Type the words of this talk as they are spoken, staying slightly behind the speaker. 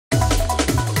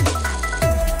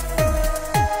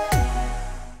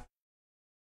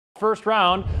first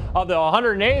round of the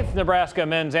 108th Nebraska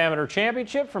Men's Amateur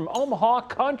Championship from Omaha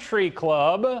Country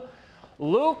Club.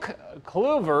 Luke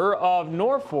Kluver of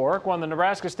Norfolk won the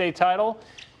Nebraska State title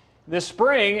this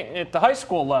spring at the high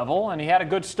school level, and he had a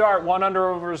good start, 1 under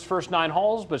over his first 9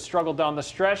 holes, but struggled down the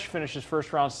stretch, finished his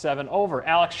first round 7 over.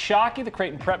 Alex Shockey, the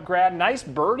Creighton Prep grad, nice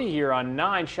birdie here on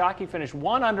 9. Shockey finished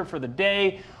 1 under for the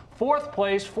day, 4th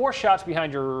place, 4 shots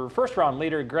behind your first round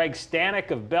leader, Greg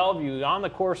Stanek of Bellevue, on the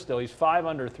course still. He's 5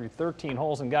 under through 13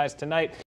 holes, and guys, tonight